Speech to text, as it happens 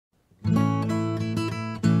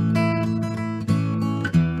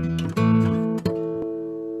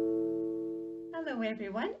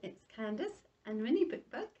everyone, it's Candice and Mini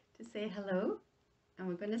Bookbug to say hello, and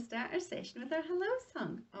we're going to start our session with our hello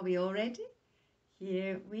song. Are we all ready?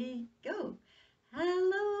 Here we go.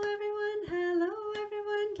 Hello everyone,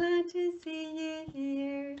 glad to see you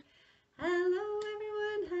here. Hello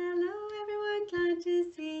everyone, glad to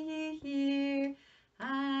see you here.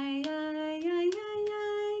 Hi,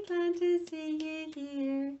 glad to see you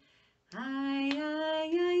here. Hi,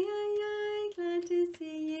 glad to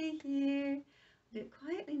see you here. Do it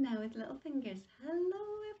quietly now with little fingers. Hello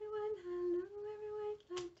everyone,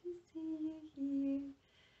 glad to see you here.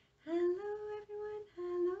 Hello everyone,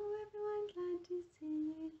 glad to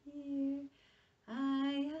see you here.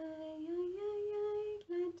 Hi,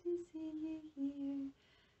 glad to see you here.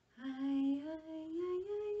 Hi,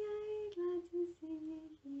 glad to see you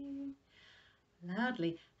here.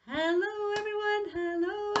 Loudly. Hello everyone,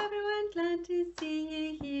 glad to see you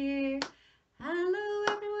here. Hello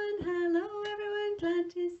everyone,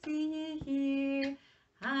 glad to see you here.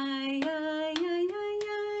 Hi, glad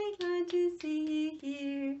to see you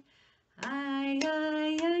here. Hi,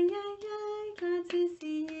 glad to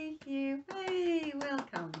see you here. Hey,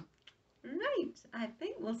 welcome. Right, I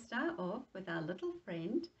think we'll start off with our little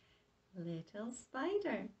friend, Little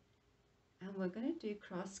Spider. And we're going to do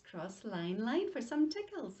cross, cross, line, line for some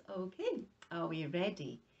tickles. Okay, are we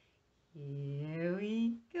ready? Here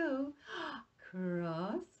we go.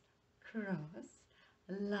 Cross, cross,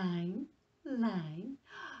 line, line.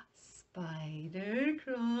 Spider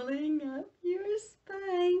crawling up your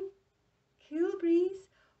spine. Cool breeze.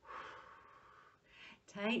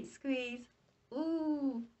 Tight squeeze.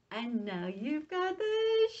 Ooh, and now you've got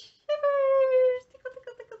the shivers. Tickle,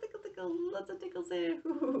 tickle, tickle, tickle, tickle. Lots of tickles there.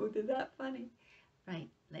 Ooh, did that funny. Right,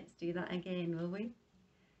 let's do that again, will we?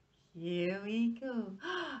 Here we go.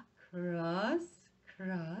 Cross,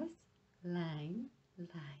 cross, line,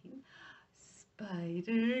 line.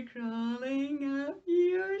 Spider crawling up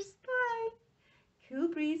your spine. Cool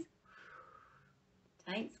breeze.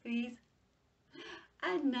 Tight squeeze.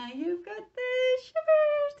 And now you've got the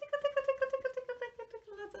shivers. Tickle, tickle, tickle, tickle, tickle, tickle,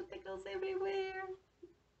 tickle. Lots of tickles everywhere.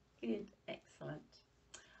 Good, excellent.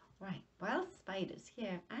 Right, while Spider's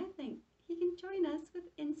here, I think he can join us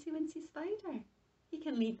with Incy Wincy Spider. He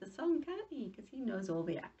can lead the song, can't he? Because he knows all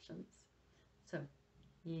the actions. So,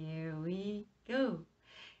 here we go.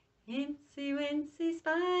 Incy Wincy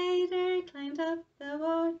Spider climbed up the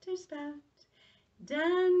water spout.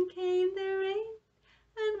 Down came the rain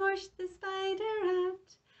and washed the spider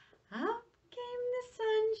out. Out came the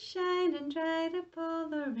sunshine and dried up all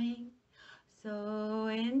the rain. So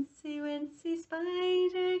Incy Wincy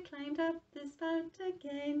Spider climbed up the spout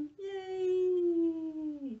again.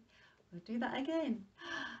 Yay! We'll do that again.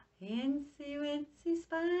 Incy Wincy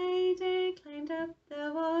Spider climbed up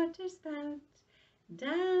the water spout.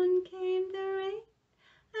 Down came the rain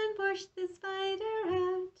and washed the spider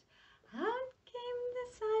out. Out came the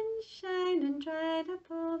sunshine and dried up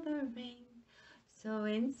all the rain. So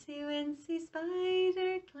Incy Wincy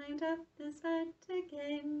Spider climbed up the spout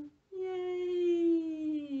again.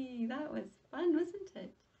 Yay! That was fun, wasn't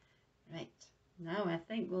it? Right, now I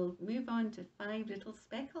think we'll move on to 5 little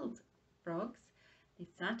speckled frogs. They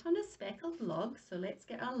sat on a speckled log, so let's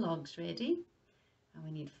get our logs ready. And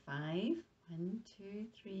we need 5. 1, 2,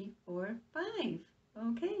 3, 4, 5.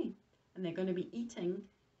 Okay, and they're going to be eating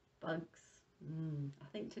bugs. I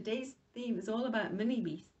think today's theme is all about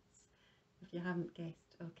Minibeasts, if you haven't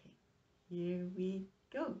guessed. Okay, here we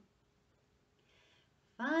go.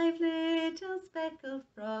 5 little speckled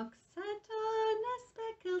frogs sat on a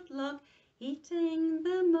speckled log, eating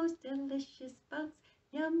the most delicious bugs.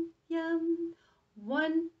 Yum, yum.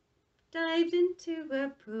 1 dived into a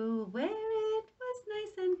pool where it was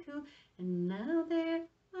nice and cool, and now there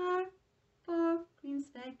are 4 green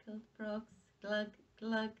speckled frogs. Glug,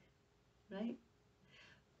 glug. Right?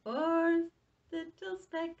 4 little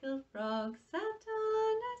speckled frogs sat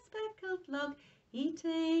on a speckled log,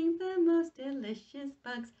 eating the most delicious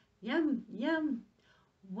bugs. Yum, yum.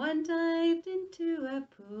 1 dived into a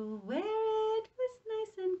pool where it was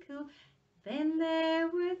nice and cool. Then there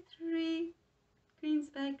were 3 green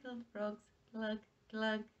speckled frogs. Glug,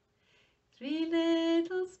 glug. 3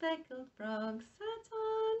 little speckled frogs sat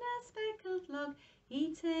on a speckled log,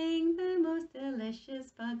 eating the most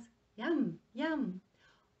delicious bugs. Yum, yum.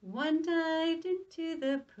 1 dived into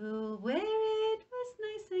the pool where it was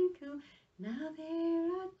nice and cool. Now there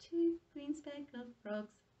are 2 green speckled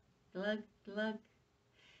frogs. Glug, glug.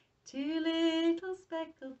 2 little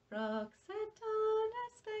speckled frogs sat on a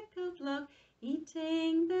speckled log,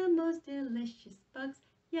 eating the most delicious bugs.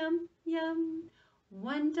 Yum, yum.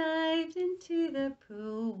 1 dived into the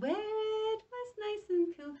pool where it was nice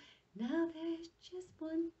and cool. Now there's just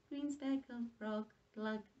one green speckled frog,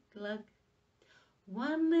 glug, glug.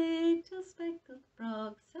 One little speckled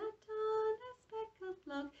frog sat on a speckled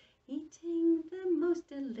log, eating the most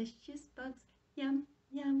delicious bugs, yum,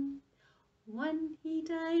 yum. One he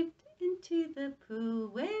dived into the pool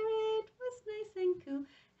where it was nice and cool,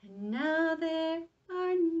 and now there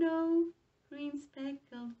are no green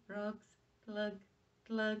speckled frogs, glug,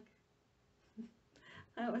 glug.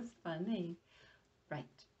 That was funny.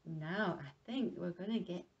 Right, now I think we're going to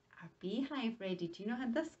get our beehive ready. Do you know how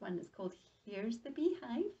this one is called? Here's the beehive.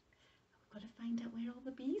 We've got to find out where all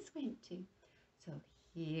the bees went to. So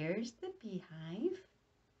here's the beehive.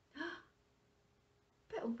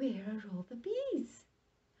 But where are all the bees?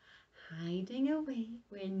 Hiding away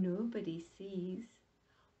where nobody sees.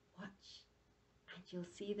 Watch, and you'll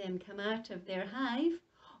see them come out of their hive.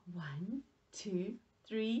 1, 2,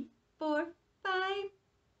 3, 4, 5.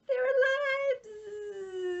 They're alive!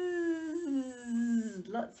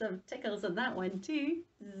 Lots of tickles on that one too.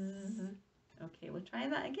 Okay, we'll try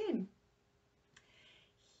that again.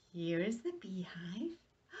 Here is the beehive.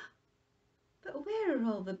 But where are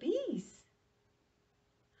all the bees?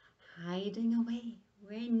 Hiding away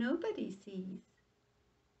where nobody sees.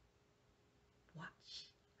 Watch,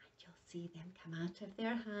 and you'll see them come out of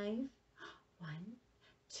their hive. 1,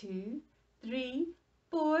 2, 3,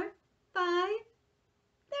 4, 5.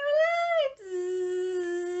 They're alive!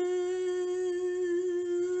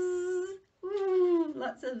 Ooh,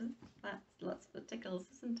 lots of tickles,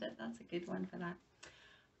 isn't it? That's a good one for that.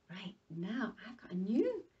 Right, now I've got a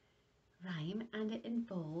new rhyme, and it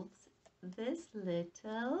involves this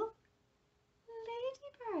little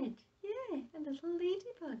ladybird. Yeah, a little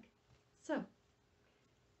ladybug. So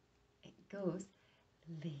it goes,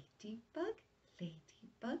 ladybug,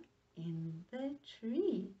 ladybug in the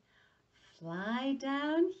tree, fly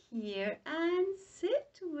down here and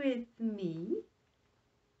sit with me.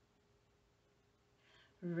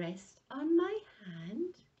 Rest on my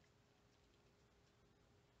hand.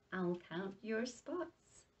 I'll count your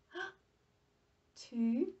spots.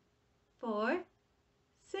 2, 4,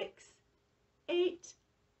 6, 8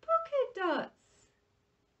 polka dots.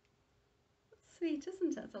 That's sweet,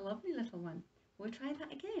 isn't it? It's a lovely little one. We'll try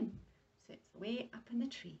that again. So it's way up in the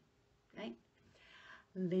tree, right?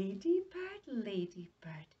 Ladybird,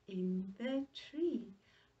 ladybird in the tree,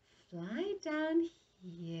 fly down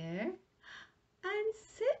here and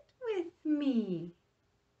sit with me.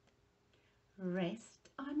 Rest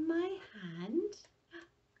on my hand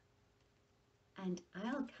and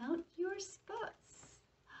I'll count your spots.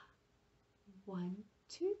 1,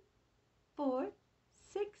 2, 4,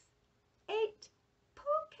 6, 8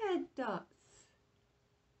 polka dots.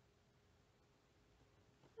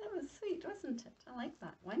 That was sweet, wasn't it? I like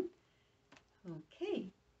that one.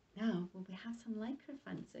 Okay, now will we have some lycra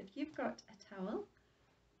fun? So if you've got a towel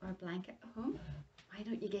or a blanket at home, why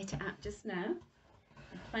don't you get it out just now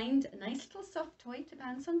and find a nice little soft toy to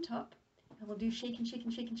bounce on top, and we'll do shake and shake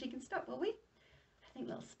and shake and shake and stop, will we? I think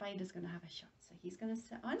little Spider's going to have a shot, so he's going to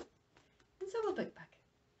sit on, and so will Bookbug.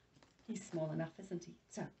 He's small enough, isn't he?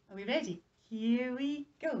 So, are we ready? Here we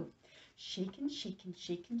go. Shake and shake and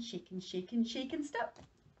shake and shake and shake and shake and stop.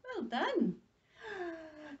 Well done.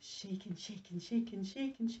 Shake and shake and shake and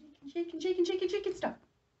shake and shake and shake and shake and shake and shake and stop.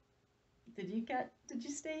 Did you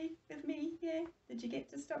stay with me? Yeah? Did you get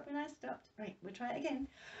to stop when I stopped? Right, we'll try it again.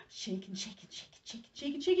 Shake and shake and shake and shake and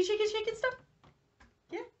shake and shake and shake and shake and stop.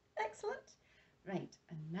 Yeah, excellent. Right,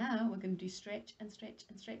 and now we're going to do stretch and stretch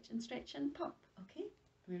and stretch and stretch and pop. Okay,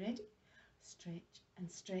 are we ready? Stretch and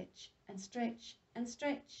stretch and stretch and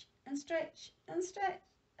stretch and stretch and stretch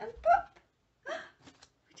and pop.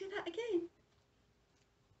 We do that again.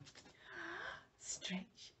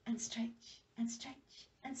 Stretch and stretch and stretch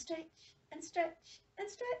and stretch and stretch and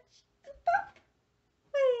stretch and pop.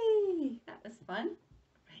 Whee! That was fun.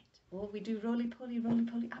 Right. Oh, we do roly poly,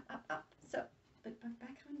 up, up, up. So, but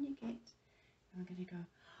back on you get. And we're going to go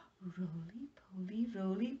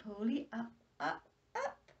roly poly, up, up,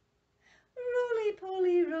 up.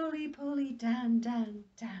 Roly poly, down, down,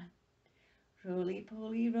 down. Roly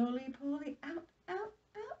poly, out, out, out.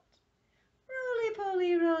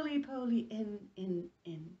 Roly poly, in,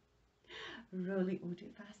 in. Roly, oh, do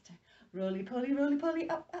it faster. Roly poly,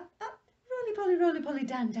 up, up, up. Roly poly,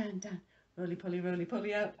 down, down, down. Roly poly,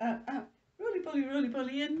 out, out, out. Roly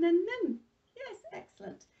poly, in, in. Yes,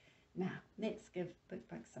 excellent. Now, let's give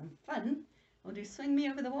Bookbug some fun. We'll do swing me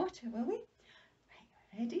over the water, will we? Right,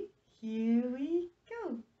 ready? Here we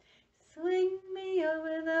go. Swing me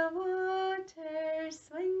over the water,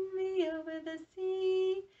 swing me over the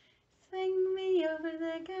sea. Swing me over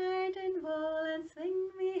the garden wall and swing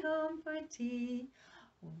me home for tea.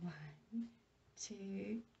 1, 2,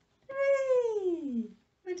 3.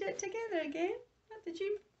 We'll do it together again. Did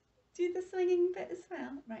you do the swinging bit as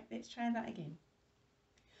well? Right, let's try that again.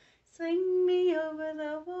 Swing me over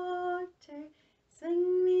the water,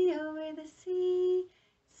 swing me over the sea,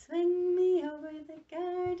 swing me over the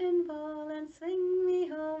garden wall and swing me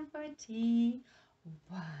home for tea.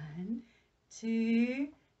 1, 2,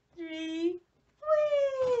 3,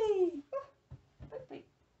 whee!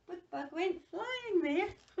 Bookbug went flying there.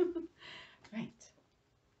 Right,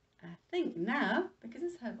 I think now, because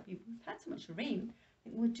we've had so much rain, I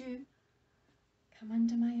think we'll do Come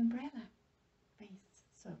Under My Umbrella. Right,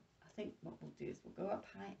 so I think what we'll do is we'll go up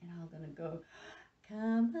high and I'm going to go,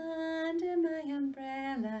 come under my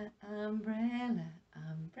umbrella, umbrella,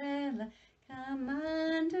 umbrella, come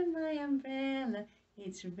under my umbrella,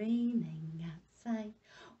 it's raining outside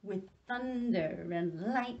with thunder and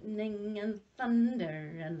lightning and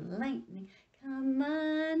thunder and lightning, come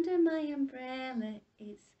under my umbrella,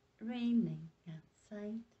 it's raining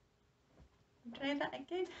outside. Try that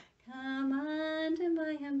again. Come under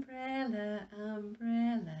my umbrella,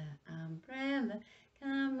 umbrella, umbrella.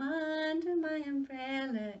 Come under my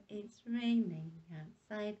umbrella, it's raining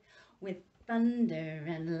outside with thunder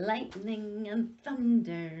and lightning and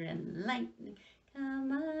thunder and lightning.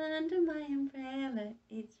 Come under my umbrella,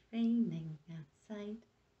 it's raining outside.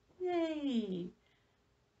 Yay!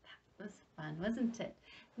 That was fun, wasn't it?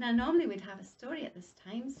 Now normally we'd have a story at this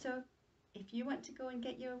time, so if you want to go and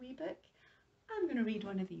get your wee book, I'm going to read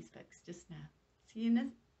one of these books just now. See you in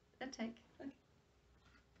a tick. Okay.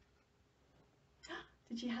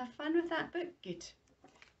 Did you have fun with that book? Good.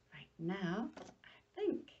 Right, now I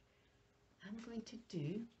think I'm going to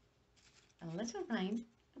do a little rhyme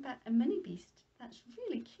about a mini beast that's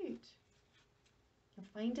really cute. You'll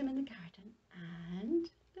find him in the garden and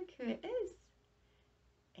look who it is.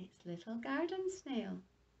 It's little garden snail.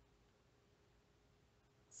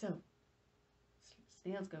 So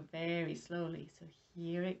snails go very slowly, so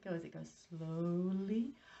here it goes. It goes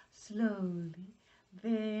slowly, slowly,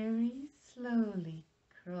 very slowly,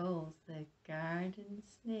 crawls the garden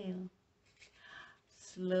snail.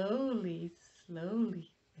 Slowly,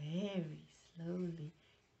 slowly, very slowly,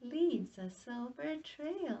 leaves a silver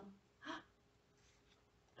trail.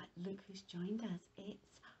 But look who's joined us.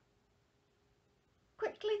 It's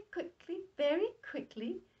quickly, quickly, very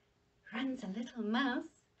quickly, runs a little mouse.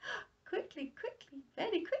 Quickly, quickly,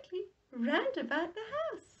 very quickly, round about the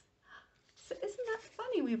house. So isn't that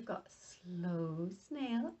funny? We've got slow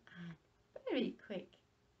snail and very quick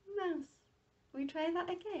mouse. We try that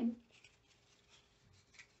again.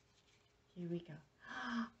 Here we go.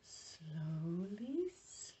 Slowly,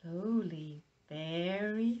 slowly,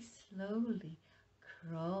 very slowly,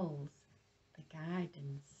 crawls the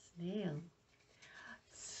garden snail.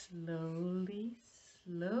 Slowly,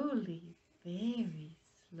 slowly, very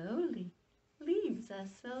slowly, leaves a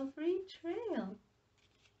silvery trail.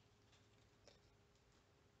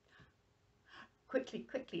 Quickly,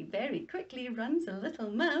 quickly, very quickly, runs a little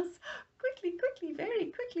mouse. Quickly, quickly, very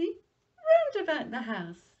quickly, round about the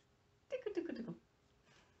house. Tickle, tickle, tickle.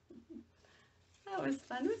 That was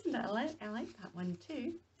fun, wasn't it? I like that one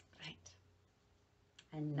too. Right.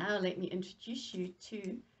 And now let me introduce you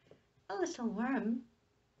to a little worm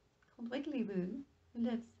called Wiggly Woo, who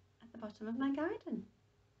lives at the bottom of my garden.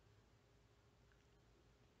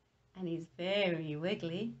 And he's very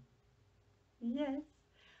wiggly. Yes.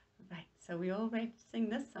 Right, so we all ready to sing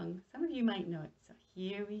this song. Some of you might know it, so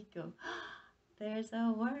here we go. There's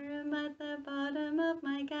a worm at the bottom of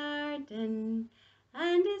my garden,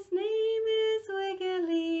 and his name is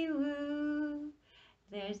Wiggly Woo.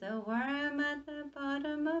 There's a worm at the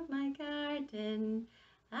bottom of my garden,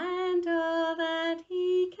 and all that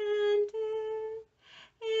he can do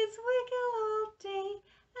is wiggle all day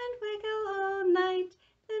and wiggle all night.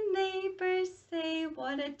 The neighbors say,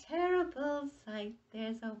 what a terrible sight.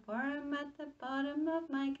 There's a worm at the bottom of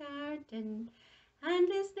my garden, and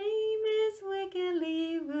his name is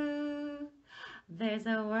Wiggly Woo. There's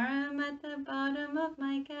a worm at the bottom of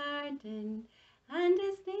my garden, and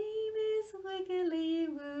his name is Wiggly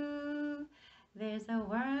Woo. There's a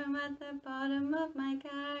worm at the bottom of my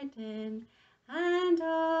garden, and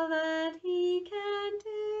all that he can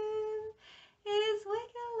do is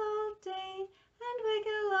wiggle all day and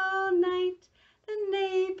wiggle all night. The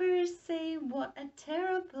neighbors say, what a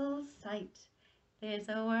terrible sight. There's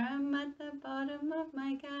a worm at the bottom of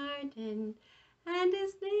my garden, and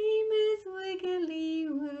his name is Wiggly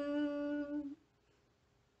Woo.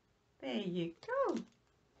 There you go.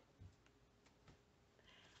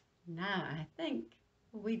 Now I think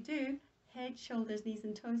we do head, shoulders, knees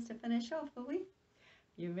and toes to finish off, will we?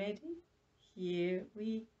 You ready? Here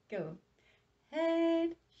we go.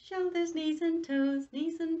 Head, shoulders, knees and toes,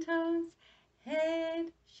 knees and toes.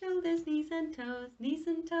 Head, shoulders, knees and toes, knees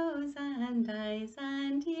and toes, and eyes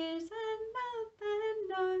and ears and mouth and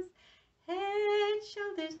nose. Head,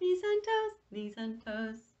 shoulders, knees and toes, knees and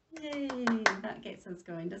toes. Yay! That gets us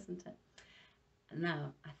going, doesn't it? And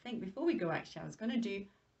now, I think before we go, actually, I was going to do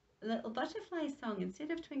a little butterfly song.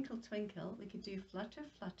 Instead of Twinkle Twinkle, we could do Flutter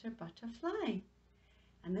Flutter Butterfly.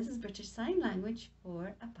 And this is British Sign Language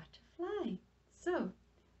for a butterfly. So,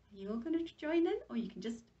 are you all going to join in, or you can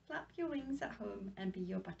just flap your wings at home and be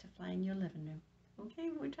your butterfly in your living room? Okay,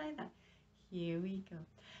 we'll try that. Here we go.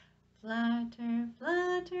 Flutter,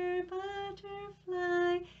 flutter,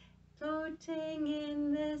 butterfly, floating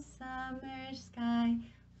in the summer sky,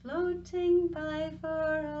 floating by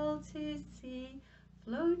for all to see,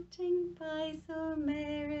 floating by so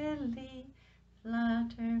merrily.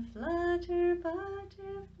 Flutter, flutter,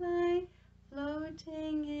 butterfly,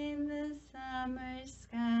 floating in the summer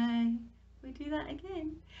sky. We do that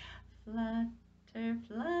again. Flutter,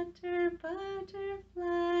 flutter,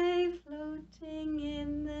 butterfly, floating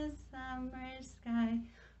in the summer sky,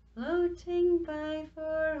 floating by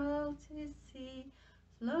for all to see,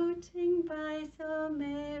 floating by so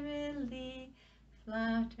merrily.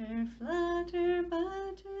 Flutter, flutter,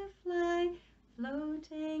 butterfly,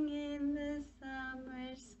 floating in the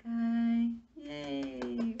summer sky.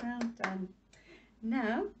 Yay, well done.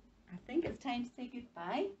 Now, I think it's time to say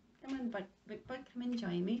goodbye. Come on, Bookbug, come and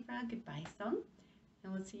join me for our goodbye song.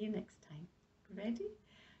 And we'll see you next time. Ready?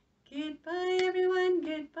 Goodbye, everyone.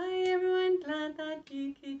 Goodbye, everyone. Glad that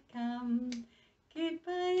you could